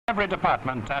every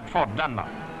department at Fort Dunlop.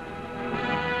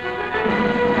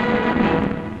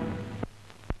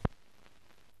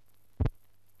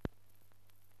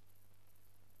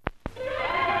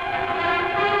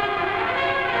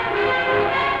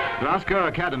 Glasgow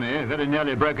Academy very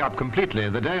nearly broke up completely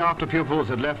the day after pupils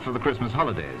had left for the Christmas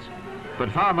holidays.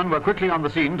 But firemen were quickly on the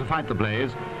scene to fight the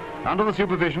blaze, under the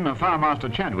supervision of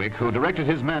Firemaster Chadwick, who directed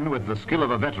his men with the skill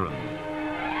of a veteran.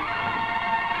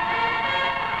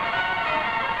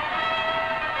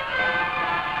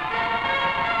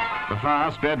 The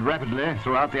fire spread rapidly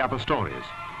throughout the upper stories.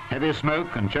 Heavy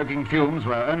smoke and choking fumes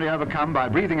were only overcome by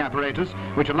breathing apparatus,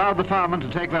 which allowed the firemen to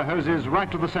take their hoses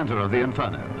right to the center of the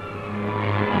inferno.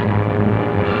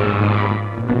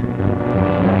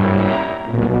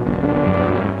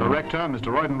 The rector,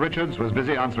 Mr. Roydon Richards, was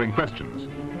busy answering questions.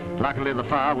 Luckily, the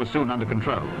fire was soon under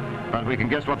control, but we can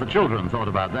guess what the children thought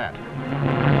about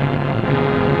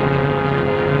that.